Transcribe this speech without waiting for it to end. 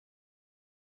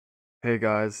Hey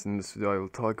guys, in this video I will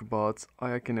talk about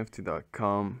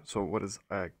aiacnft.com. So what is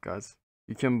Aiac, guys?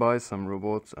 You can buy some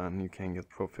robots and you can get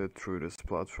profit through this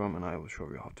platform, and I will show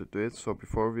you how to do it. So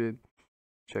before we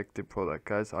check the product,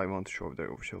 guys, I want to show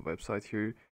their official website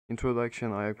here.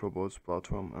 Introduction, Aiac robots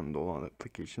platform and download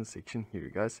application section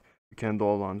here, guys. You can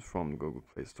download from Google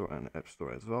Play Store and App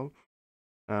Store as well.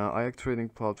 Aiac trading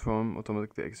platform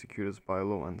automatically executes buy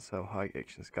low and sell high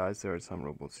actions, guys. There are some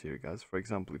robots here, guys. For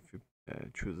example, if you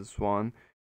choose this one,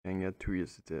 you can get 2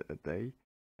 Usdt a day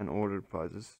and order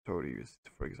prices 30 Usdt,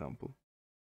 for example.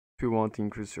 If you want to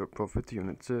increase your profit, you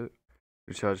need to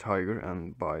recharge higher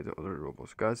and buy the other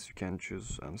robots, guys. You can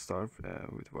choose and start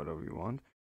with whatever you want.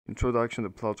 Introduction to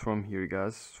the platform here,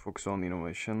 guys. Focus on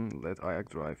innovation, let Aiac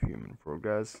drive human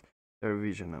progress. Their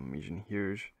vision and mission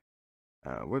here.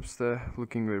 Webster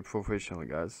looking very professional,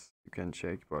 guys. You can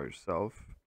check by yourself.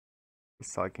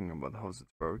 It's talking about how it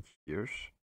works here,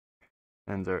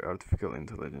 and their artificial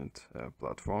intelligence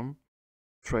platform.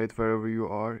 Trade wherever you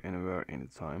are, anywhere,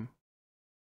 anytime.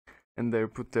 And they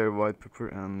put their white paper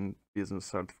and business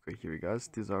certificate here, guys.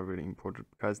 These are very important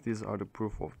because these are the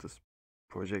proof of this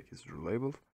project is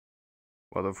reliable.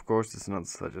 But of course, this is not a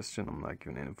suggestion. I'm not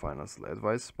giving any financial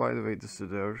advice. By the way, this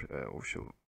is their official.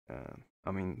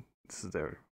 This is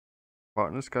their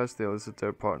partners, guys. They listed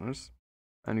their partners,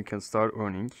 and you can start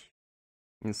earning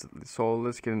instantly. So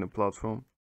let's get in the platform.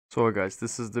 So guys,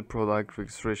 this is the product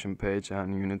registration page,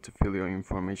 and you need to fill your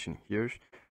information here.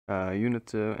 You need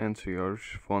to enter your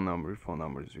phone number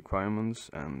is requirements,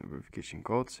 and verification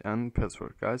codes and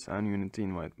password, guys. And you need to you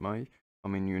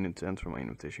need to enter my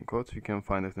invitation code. You can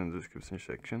find it in the description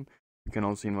section. You can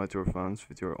also invite your friends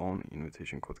with your own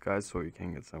invitation code, guys, so you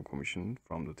can get some commission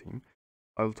from the team.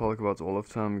 I will talk about all of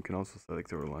them. You can also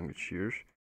select your language here.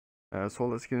 So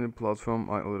let's get in the platform.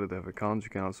 I already have account. You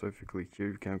can also, if you click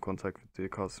here, you can contact with the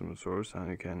customer service, and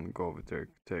you can go with their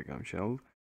Telegram channel,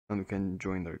 and you can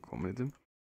join their community.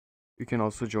 You can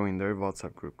also join their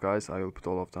WhatsApp group, guys. I will put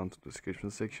all of them to the description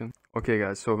section. Okay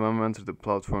guys, so when we enter the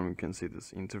platform, you can see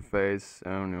this interface,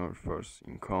 earn your first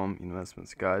income,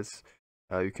 investments, guys.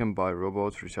 You can buy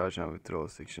robots, recharge and withdraw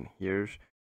section here.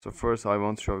 So first I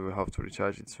want to show you how to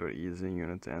recharge. It's very easy. You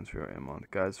need to enter your amount,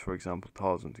 guys. For example,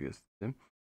 1000 USD.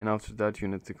 And after that, you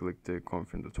need to click the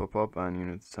confirm the top up, and you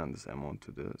need to send this amount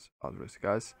to this address,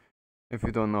 guys. If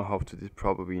you don't know how to do it,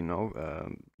 probably you know,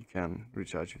 you can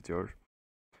recharge with your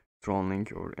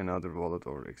Link or another wallet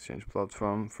or exchange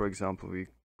platform. For example, we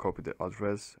copy the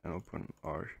address and open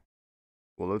our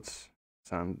wallet,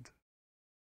 send,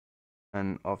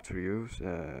 and after you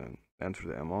enter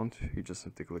the amount, you just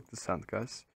need to click the send,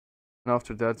 guys. And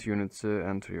after that, you need to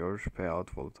enter your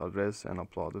payout wallet address and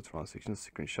upload the transaction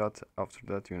screenshot. After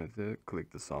that, you need to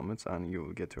click the submit, and you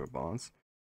will get your balance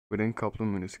within a couple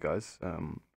of minutes, guys.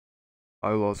 I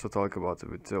will also talk about the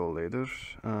video later.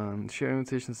 Share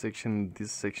invitation section.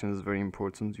 This section is very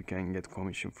important. You can get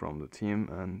commission from the team,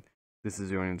 and this is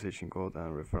your invitation code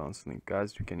and reference link,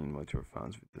 guys. You can invite your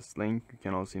fans with this link. You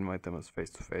can also invite them as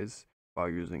face-to-face by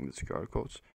using this QR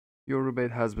codes. Your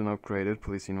rebate has been upgraded.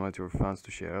 Please invite your fans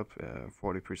to share up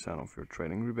 40% of your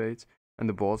trading rebate and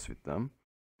the boss with them.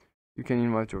 You can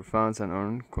invite your fans and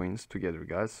earn coins together,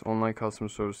 guys. Online customer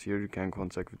service here. You can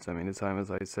contact with them anytime, as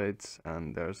I said,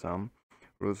 and there are some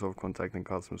rules of contacting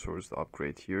customer service to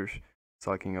upgrade here.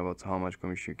 Talking about how much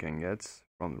commission you can get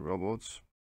from the robots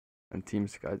and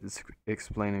teams, guys. It's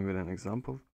explaining with an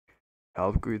example.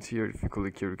 Help quit here. If you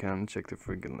click here, you can check the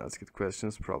frequent and ask it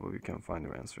questions. Probably you can find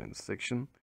your answer in the section.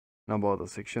 Now about the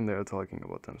section, they are talking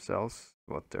about themselves,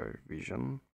 what their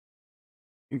vision.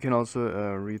 You can also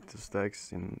read this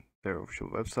text in their official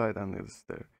website, and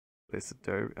listed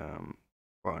their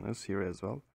partners here as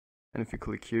well. And if you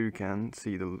click here, you can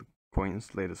see the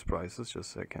coins latest prices,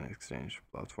 just like an exchange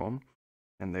platform,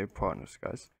 and their partners,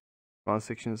 guys.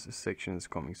 Transactions section is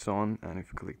coming soon, and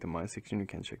if you click the my section, you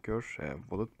can check your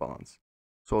wallet balance.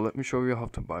 So let me show you how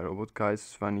to buy robot,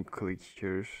 guys. When you click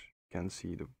here, you can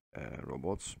see the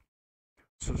robots.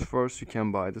 So first you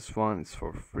can buy this one. It's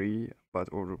for free,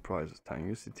 but order price is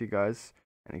 10 USDT, guys,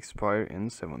 and expire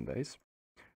in 7 days.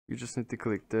 You just need to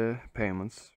click the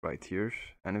payments right here,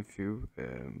 and if you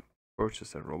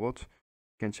purchase a robot,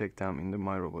 can check them in the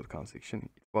my robot count section.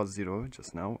 It was 0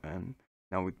 just now, and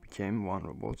now it became 1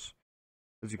 robot.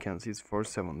 As you can see, it's for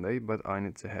 7 days, but I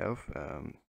need to have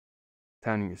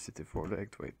 10 USDT for to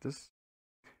activate this.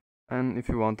 And if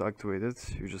you want to activate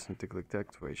it, you just need to click the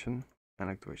activation, and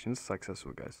activation is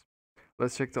successful, guys.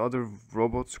 Let's check the other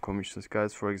robots commissions,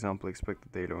 guys. For example,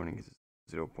 expected daily earning is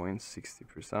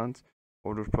 0.60%,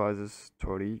 order prices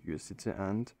 30 USDT,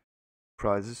 and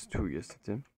prices 2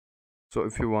 USDT. So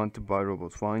if you want to buy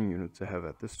robot 1, you need to have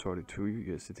at least 32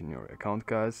 USDT in your account,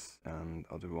 guys, and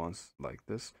other ones like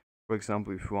this. For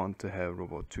example, if you want to have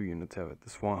robot 2, you need to have at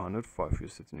least 105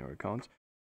 USDT in your account.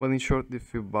 Well, in short,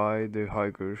 if you buy the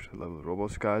higher level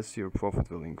robots, guys, your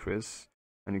profit will increase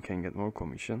and you can get more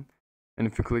commission. And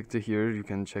if you click to here, you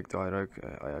can check the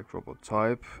Aiac robot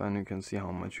type and you can see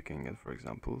how much you can get. For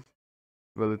example,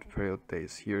 valid period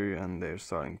days here and their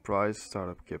starting price,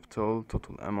 startup capital,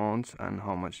 total amount, and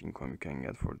how much income you can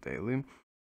get for daily.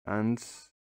 And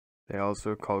they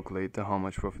also calculate how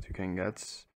much profit you can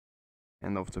get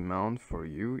end of the month for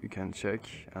you. You can check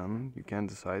and you can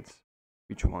decide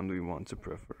which one do you want to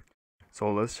prefer.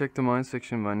 So let's check the mine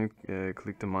section. When you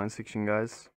click the mine section,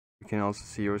 guys, you can also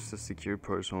see your statistic here,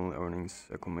 personal earnings,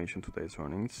 accumulation today's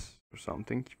earnings or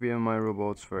something. Via my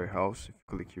robots warehouse, if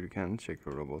you click here, you can check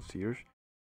your robots here.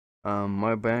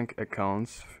 My bank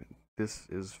accounts, this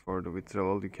is for the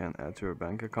withdrawal. You can add to your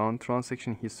bank account.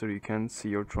 Transaction history, you can see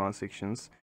your transactions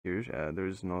here. There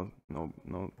is no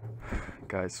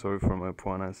guys, sorry for my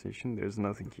pronunciation, there's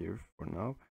nothing here for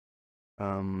now.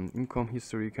 Income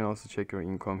history, you can also check your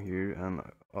income here, and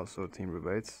also team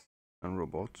rebates and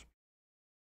robots.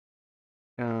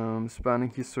 Spending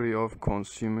history of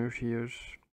consumer here,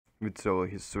 withdrawal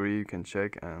history you can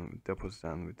check, and deposit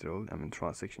and withdrawal,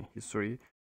 transaction history.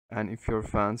 And if your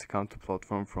fans come to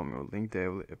platform from your link, they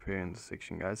will appear in the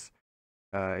section, guys.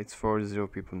 It's for 0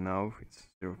 people now. It's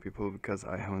 0 people because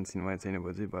I haven't invited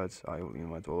anybody, but I will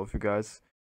invite all of you guys.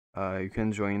 You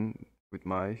can join with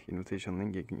my invitation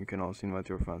link. You can also invite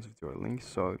your friends with your link.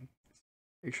 So it's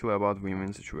actually about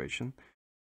win-win situation.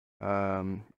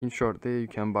 In short, you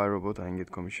can buy robot and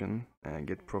get commission and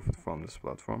get profit from this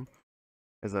platform.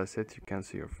 As I said, you can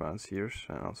see your friends here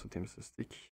and also team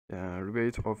statistic.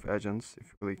 Rebate of agents. If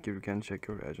you click here, you can check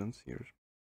your agents here.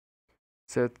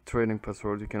 Set trading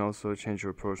password. You can also change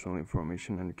your personal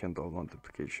information and you can download the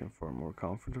application for more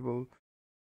comfortable.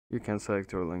 You can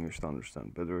select your language to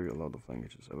understand better. A lot of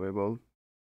languages available.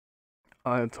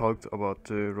 I talked about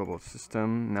the robot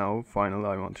system. Now finally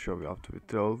I want to show you how to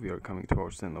withdraw. We are coming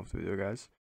towards the end of the video, guys.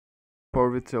 For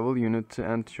withdrawal, you need to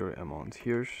enter your amount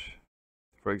here,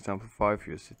 for example 5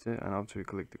 USDT, and after you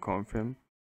click the confirm,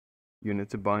 you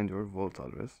need to bind your wallet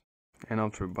address, and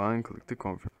after buying, click the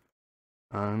confirm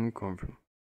and confirm,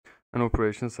 and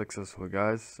operation successful,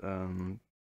 guys.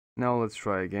 Now let's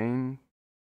try again.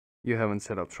 You haven't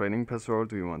set up trading password.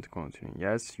 Do you want to continue?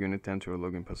 Yes. You need to enter your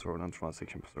login password and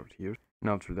transaction password here,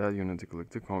 and after that you need to click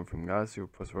the confirm, guys. Your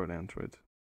password entered,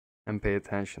 and pay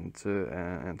attention to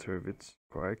enter with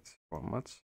correct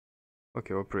formats.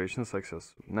 Okay, operation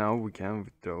successful. Now we can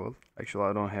withdraw. Actually,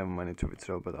 I don't have money to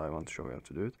withdraw, but I want to show you how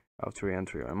to do it. After you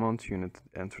enter your amount, you need to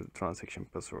enter the transaction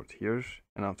password here,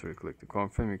 and after you click the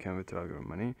confirm, you can withdraw your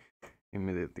money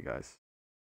immediately, guys.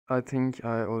 I think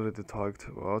I already talked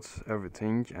about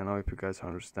everything, and I hope you guys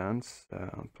understand.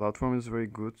 Platform is very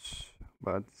good,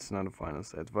 but it's not a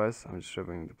finance advice. I'm just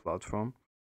reviewing the platform,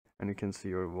 and you can see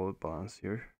your wallet balance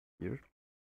here.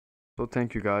 So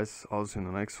thank you, guys. I'll see you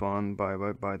in the next one. Bye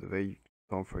bye. By the way,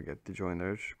 don't forget to join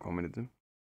their community.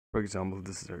 For example,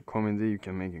 this is their community. You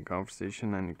can make a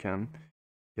conversation and you can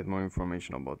get more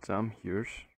information about them here.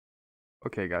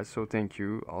 Okay, guys. So thank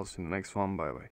you. I'll see you in the next one. Bye bye.